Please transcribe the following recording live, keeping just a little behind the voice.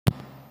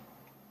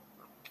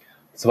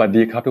สวัส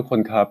ดีครับทุกคน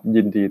ครับ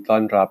ยินดีต้อ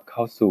นรับเข้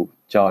าสู่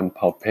จอห์นเ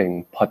ผ่าเพลง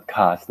พอดแค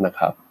สต์นะค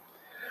รับ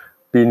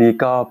ปีนี้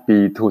ก็ปี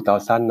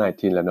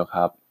 2019 แล้วนะค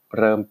รับ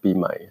เริ่มปี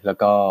ใหม่แล้ว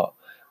ก็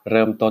เ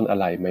ริ่มต้นอะ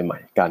ไรใหม่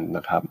ๆกันน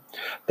ะครับ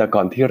แต่ก่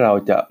อนที่เรา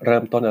จะเริ่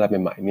มต้นอะไรใ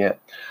หม่ๆเนี่ย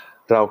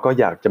เราก็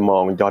อยากจะมอ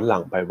งย้อนหลั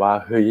งไปว่า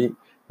เฮ้ย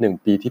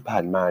1 ปีที่ผ่า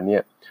นมาเนี่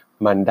ย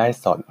มันได้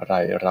สอนอะไร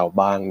เรา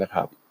บ้างนะค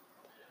รับ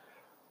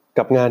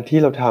กับงานที่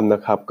เราทำน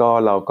ะครับ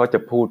เราก็จะ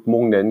พูด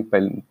มุ่งเน้น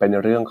เป็น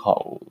เรื่องขอ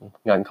ง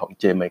งานของ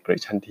J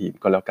Migration Team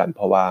ก็แล้วกันเพ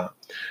ราะว่า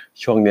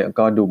ช่วงเนี้ย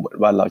ก็ดูเหมือน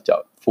ว่าเราจะ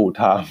full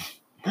time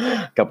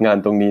กับงาน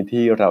ตรงนี้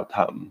ที่เราท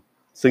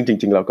ำซึ่งจ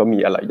ริงๆเราก็มี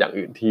อะไรอย่าง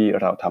อื่นที่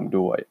เราทำ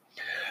ด้วย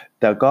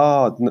แต่ก็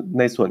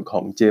ในส่วนขอ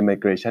ง J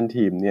Migration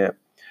Team เนี่ย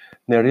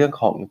ในเรื่อง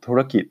ของธุร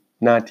กิจ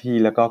หน้าที่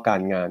แล้วก็กา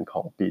รงานข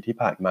องปีที่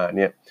ผ่านมาเ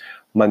นี่ย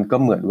มันก็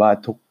เหมือนว่า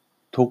ทุก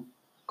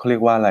เขาเรี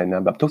ยกว่าอะไรน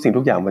ะแบบทุกสิ่ง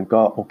ทุกอย่างมัน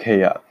ก็โอเค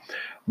อะ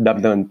ด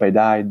ำเนินไปไ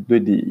ด้ด้ว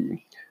ยดี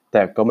แ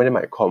ต่ก็ไม่ได้ห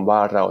มายความว่า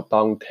เรา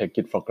ต้อง take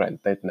it for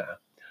granted นะ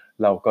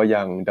เราก็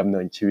ยังดำเนิ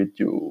นชีวิต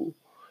อยู่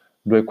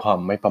ด้วยความ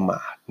ไม่ประม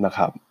าทนะค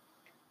รับ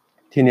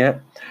ทีเนี้ย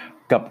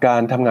กับกา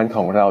รทำงานข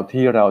องเรา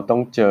ที่เราต้อ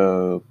งเจอ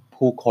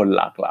ผู้คน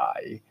หลากหลา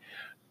ย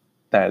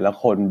แต่ละ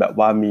คนแบบ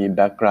ว่ามีแ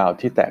บ็กกราวด์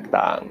ที่แตก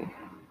ต่าง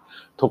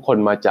ทุกคน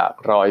มาจาก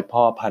ร้อย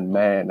พ่อพันแ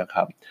ม่นะค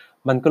รับ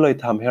มันก็เลย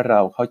ทำให้เร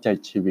าเข้าใจ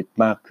ชีวิต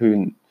มากขึ้น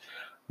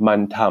มัน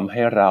ทำใ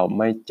ห้เรา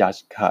ไม่จัด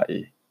ใคร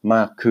ม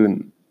ากขึ้น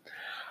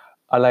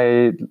อะไร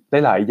ได้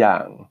หลายอย่า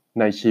ง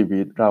ในชี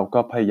วิตเราก็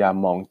พยายาม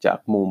มองจาก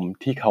มุม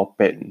ที่เขาเ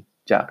ป็น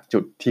จากจุ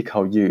ดที่เข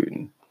ายืน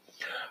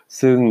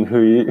ซึ่งเ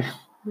ฮ้ย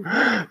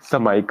ส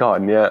มัยก่อน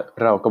เนี่ย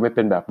เราก็ไม่เ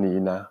ป็นแบบนี้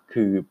นะ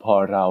คือพอ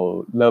เรา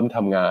เริ่มท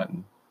ำงาน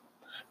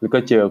แล้วก็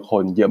เจอค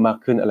นเยอะมาก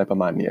ขึ้นอะไรประ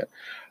มาณเนี้ย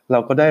เรา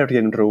ก็ได้เรี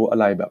ยนรู้อะ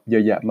ไรแบบเยอ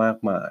ะแยะมาก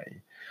มาย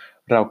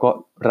เรา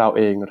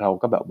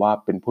ก็แบบว่า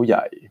เป็นผู้ให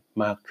ญ่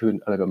มากขึ้น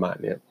อะไรประมาณ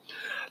เนี้ย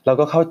เรา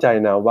ก็เข้าใจ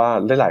นะว่า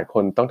หลายๆค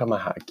นต้องทำมา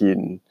หากิน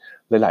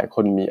หลายๆค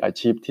นมีอา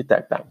ชีพที่แต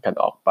กต่างกัน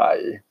ออกไป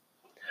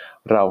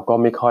เราก็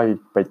ไม่ค่อย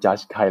ไปจัด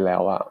ใครแล้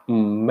วอ่ะ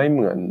ไม่เห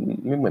มื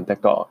อนแต่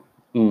ก่อน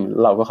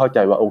เราก็เข้าใจ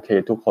ว่าโอเค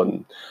ทุกคน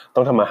ต้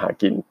องทำมาหา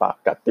กินปาก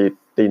กัด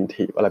ตีน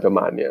ถีบอะไรประม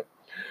าณเนี้ย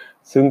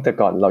ซึ่งแต่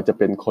ก่อนเราจะ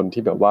เป็นคน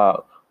ที่แบบว่า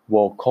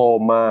vocal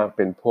มากเ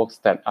ป็นพวก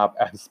stand up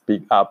and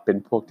speak up เป็น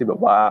พวกที่แบ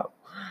บว่า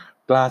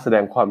กล้าแสด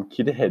งความ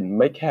คิดเห็น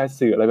ไม่แค่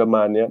สื่ออะไรประม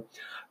าณเนี้ย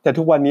แต่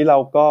ทุกวันนี้เรา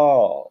ก็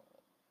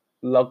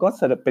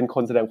เป็นค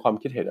นแสดงความ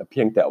คิดเห็นเ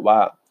พียงแต่ว่า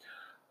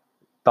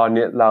ตอน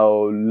นี้เรา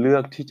เลือ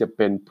กที่จะเ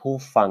ป็นผู้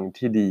ฟัง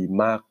ที่ดี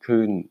มาก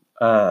ขึ้น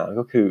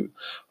ก็คือ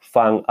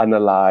ฟัง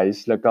analyze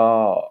แล้วก็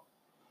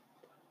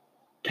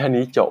แค่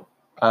นี้จบ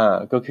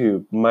ก็คือ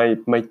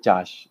ไม่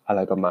judge อะไร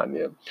ประมาณเ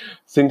นี้ย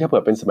ซึ่งถ้าเผื่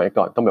อเป็นสมัย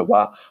ก่อนต้องแบบว่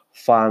า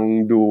ฟัง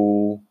ดู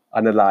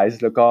analyze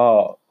แล้วก็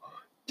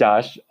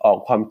judge ออก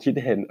ความคิด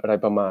เห็นอะไร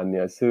ประมาณเ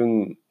นี้ยซึ่ง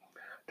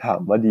ถาม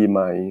ว่าดีไห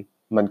ม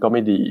มันก็ไ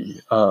ม่ดี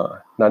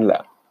นั่นแหล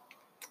ะ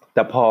แ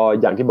ต่พอ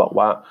อย่างที่บอก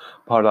ว่า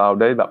พอเรา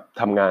ได้แบบ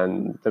ทำงาน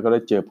แล้วก็ได้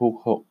เจอ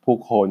ผู้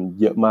คน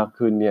เยอะมาก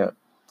ขึ้นเนี่ย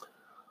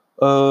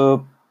เออ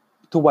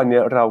ทุกวัน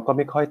นี้เราก็ไ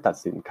ม่ค่อยตัด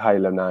สินใคร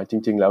แล้วนะจ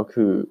ริงๆแล้ว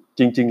คือ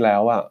จริงๆแล้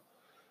วอ่ะ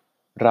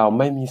เรา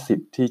ไม่มีสิท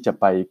ธิ์ที่จะ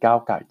ไปก้าว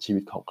ก่ายชีวิ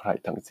ตของใคร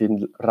ทั้งสิ้น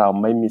เรา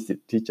ไม่มีสิท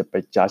ธิ์ที่จะไป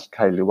จัดใค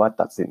รหรือว่า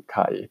ตัดสินใค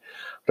ร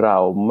เรา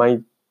ไม่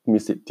มี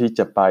สิทธิ์ที่จ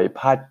ะไปพ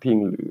าดพิง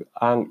หรือ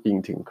อ้างอิง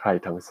ถึงใคร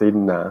ทั้งสิ้น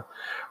นะ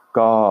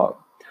ก็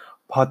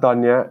พอตอน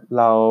เนี้ย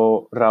เร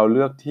าเ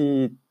ลือก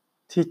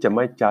ที่จะไ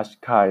ม่จัด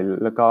ใคร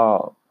แล้วก็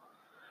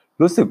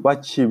รู้สึกว่า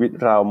ชีวิต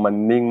เรามัน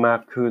นิ่งมา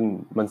กขึ้น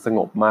มันสง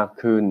บมาก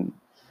ขึ้น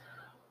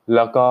แ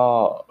ล้วก็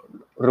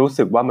รู้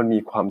สึกว่ามันมี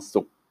ความ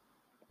สุข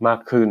มาก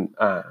ขึ้น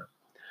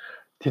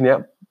ทีเนี้ย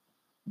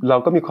เรา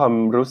ก็มีความ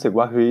รู้สึก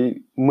ว่าเฮ้ย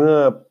เมื่อ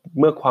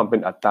เมื่อความเป็น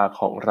อัตตา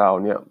ของเรา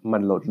เนี่ยมั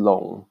นลดล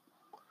ง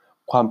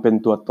ความเป็น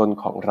ตัวตน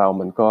ของเรา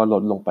มันก็ล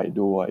ดลงไป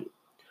ด้วย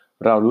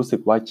เรารู้สึ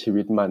กว่าชี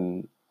วิตมัน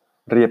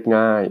เรียบ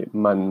ง่าย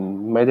มัน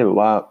ไม่ได้แบบ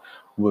ว่า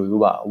หวือ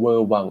หวาเวอ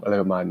ร์วังอะไร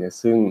ประมาณเนี้ย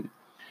ซึ่ง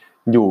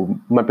อยู่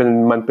มันเ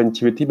ป็น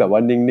ชีวิตที่แบบว่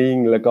านิ่ง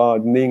ๆแล้วก็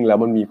นิ่งแล้ว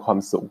มันมีความ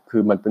สุขคื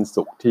อมันเป็น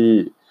สุขที่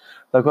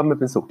แล้วก็มัน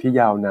เป็นสุขที่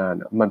ยาวนาน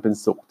มันเป็น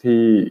สุข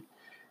ที่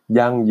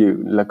ยั่งยืน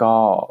แล้วก็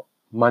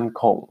มั่น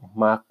คง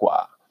มากกว่า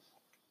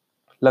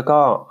แล้วก็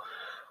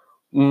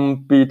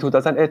ปี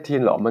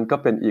 2018 หรอมันก็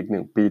เป็นอีก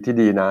1 ปีที่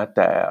ดีนะแ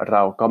ต่เร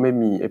าก็ไม่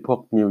มีไอ้พวก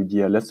New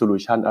Year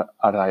Resolution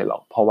อะไรหรอ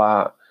กเพราะว่า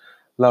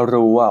เรา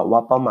รู้ว่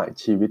าเป้าหมาย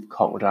ชีวิตข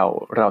องเร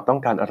าต้อง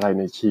การอะไร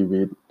ในชี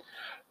วิต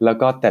แล้ว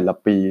ก็แต่ละ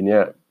ปีเนี่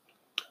ย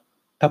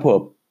ถ้าเผื่อ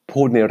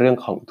พูดในเรื่อง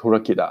ของธุร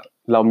กิจ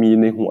เรามี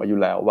ในหัวอยู่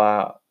แล้วว่า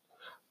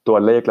ตัว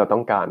เลขเราต้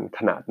องการข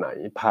นาดไหน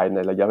ภายใน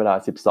ระยะเวลา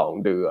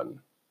12เดือน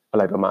อะ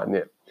ไรประมาณเ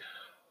นี้ย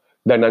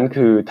ดังนั้น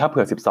คือถ้าเ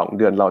ผื่อ12เ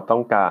ดือนเราต้อ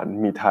งการ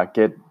มี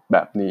target แบ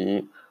บนี้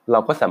เรา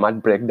ก็สามารถ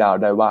break down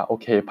ได้ว่าโอ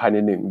เคภายใน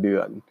1เดื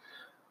อน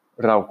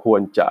เราคว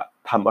รจะ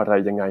ทำอะไร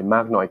ยังไงม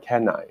ากน้อยแค่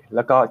ไหนแ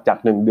ล้วก็จาก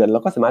1เดือนเรา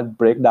ก็สามารถ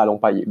break down ลง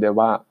ไปอีกได้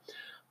ว่า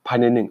ภาย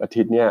ใน1อา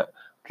ทิตย์เนี่ย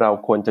เรา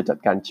ควรจะจัด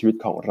การชีวิต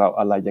ของเรา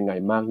อะไรยังไง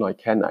มากน้อย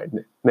แค่ไหน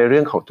ในเรื่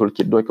องของธุร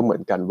กิจด้วยก็เหมื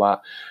อนกันว่า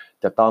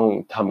จะต้อง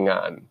ทำง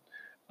าน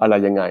อะไร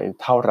ยังไง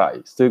เท่าไหร่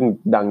ซึ่ง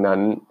ดังนั้น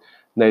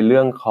ในเรื่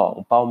องของ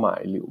เป้าหมา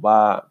ยหรือว่า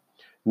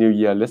New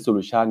Year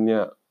Resolution เนี่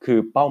ยคือ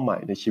เป้าหมา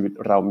ยในชีวิต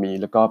เรามี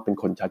แล้วก็เป็น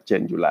คนชัดเจ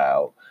นอยู่แล้ว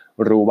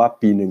รู้ว่า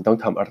ปีหนึ่งต้อง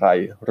ทำอะไร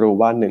รู้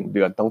ว่า1 เ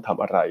ดือนต้องท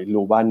ำอะไร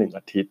รู้ว่า1 อ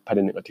าทิตย์ภายใ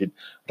น1 อาทิตย์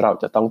เรา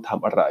จะต้องท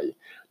ำอะไร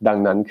ดัง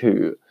นั้นคือ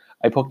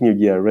ไอ้พวก New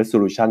Year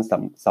Resolution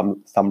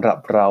สำหรับ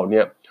เราเ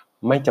นี่ย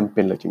ไม่จำเ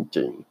ป็นเลยจ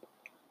ริง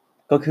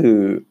ๆก็คือ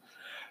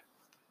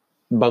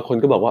บางคน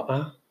ก็บอกว่า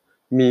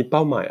มีเป้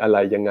าหมายอะไร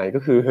ยังไงก็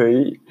คือเฮ้ย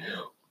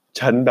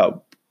ฉันแบบ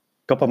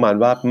ก็ประมาณ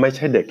ว่าไม่ใ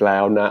ช่เด็กแล้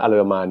วนะอะไร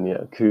ประมาณเนี้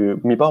ยคือ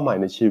มีเป้าหมาย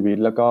ในชีวิต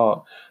แล้วก็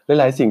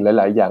หลายๆสิ่ง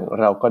หลายๆอย่าง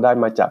เราก็ได้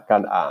มาจากกา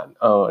รอ่าน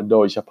โด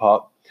ยเฉพาะ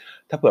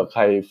ถ้าเผื่อใค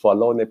ร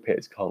follow ในเพ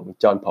จของ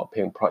จอห์นเผ่าเพ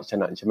ลงเพราะฉะ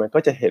นั้นใช่ไหมก็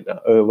จะเห็น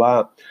ว่า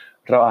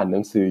เราอ่านห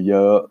นังสือเย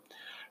อะ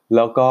แ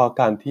ล้วก็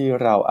การที่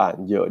เราอ่าน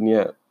เยอะเนี่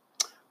ย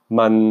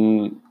มัน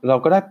เรา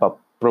ก็ได้ปรับ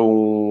ปรุง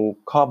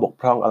ข้อบก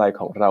พร่องอะไร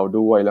ของเรา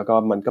ด้วยแล้วก็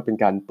มันก็เป็น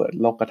การเปิด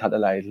โลกทัศน์อ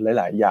ะไร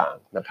หลายๆอย่าง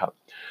นะครับ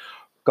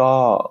ก็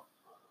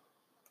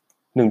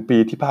1 ปี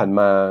ที่ผ่าน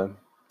มา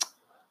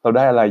เราไ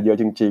ด้อะไรเยอะ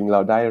จริงๆเร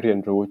าได้เรียน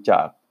รู้จ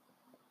าก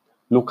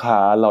ลูกค้า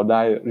เราไ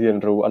ด้เรียน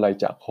รู้อะไร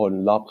จากคน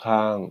รอบ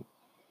ข้าง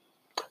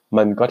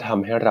มันก็ท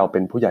ำให้เราเป็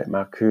นผู้ใหญ่ม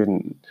ากขึ้น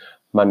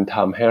มันท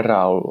ำให้เร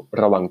า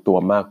ระวังตัว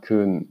มาก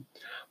ขึ้น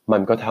มั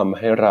นก็ทำใ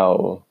ห้เรา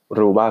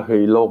รู้ว่าเฮ้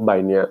ยโลกใบ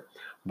เนี้ย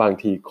บาง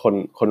ที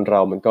คนเรา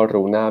มันก็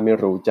รู้หน้าไม่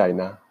รู้ใจ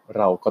นะ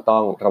เราก็ต้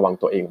องระวัง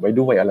ตัวเองไว้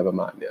ด้วยอะไรประ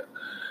มาณเนี้ย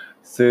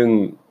ซึ่ง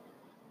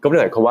ก็ไม่ไ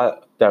ด้หมายความว่า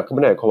แต่ก็ไม่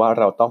ได้หมายความว่า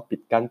เราต้องปิ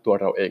ดกั้นตัว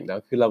เราเองนะ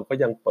คือเราก็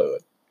ยังเปิด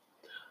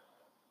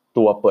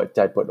ใจ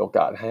เปิดโอก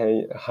าส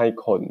ให้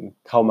คน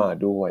เข้ามา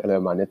ด้วยอะไร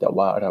ประมาณนี้แต่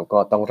ว่าเราก็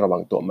ต้องระวั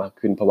งตัวมาก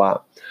ขึ้นเพราะว่า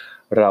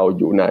เรา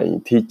อยู่ใน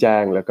ที่แจ้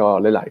งแล้วก็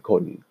หลายๆค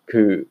น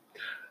คือ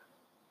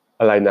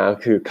อะไรนะ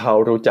คือเขา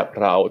รู้จัก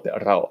เราแต่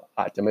เรา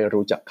อาจจะไม่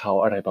รู้จักเขา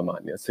อะไรประมาณ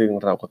นี้ซึ่ง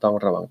เราก็ต้อง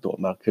ระวังตัว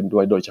มากขึ้นด้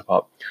วยโดยเฉพา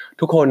ะ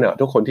ทุกคน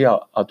ที่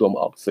เอาตัวมา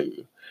ออกสื่อ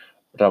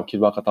เราคิด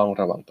ว่าก็ต้อง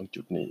ระวังตรง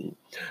จุดนี้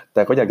แ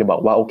ต่ก็อยากจะบอ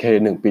กว่าโอเค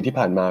1 ปีที่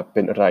ผ่านมาเ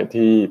ป็นอะไร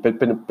ที่เ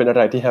ป็นอะไ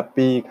รที่แฮป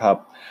ปี้ครับ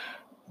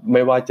ไ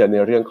ม่ว่าจะใน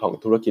เรื่องของ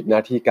ธุรกิจหน้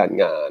าที่การ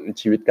งาน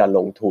ชีวิตการล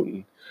งทุน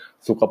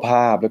สุขภ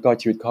าพแล้วก็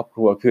ชีวิตครอบค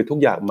รัวคือทุก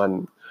อย่าง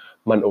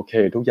มันโอเค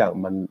ทุกอย่าง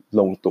มัน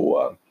ลงตัว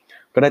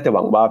ก็ได้แต่ห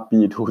วังว่าปี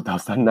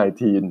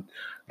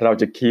 2019 เรา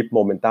จะ keep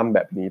momentum แบ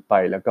บนี้ไป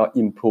แล้วก็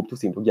improve ทุก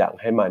สิ่งทุกอย่าง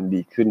ให้มัน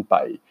ดีขึ้นไป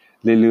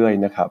เรื่อย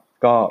ๆนะครับ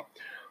ก็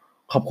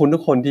ขอบคุณทุ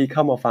กคนที่เข้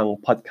ามาฟัง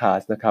พอดคาส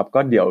ต์นะครับก็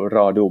เดี๋ยวร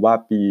อดูว่า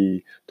ปี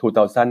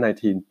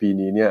 2019 ปี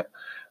นี้เนี่ย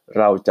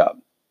เราจะ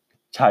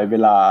ใช้เว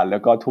ลาแล้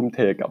วก็ทุ่มเท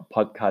กับพ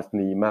อดคาสต์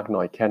นี้มากน้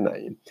อยแค่ไหน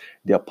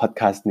เดี๋ยวพอด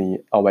คาสต์นี้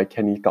เอาไว้แ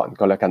ค่นี้ก่อน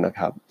ก็แล้วกันนะ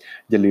ครับ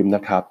อย่าลืมน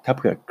ะครับถ้าเ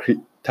ผื่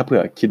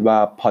อคิดว่า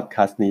พอดค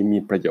าสต์นี้มี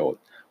ประโยช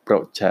น์โปร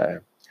ดแชร์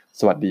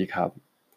สวัสดีครับ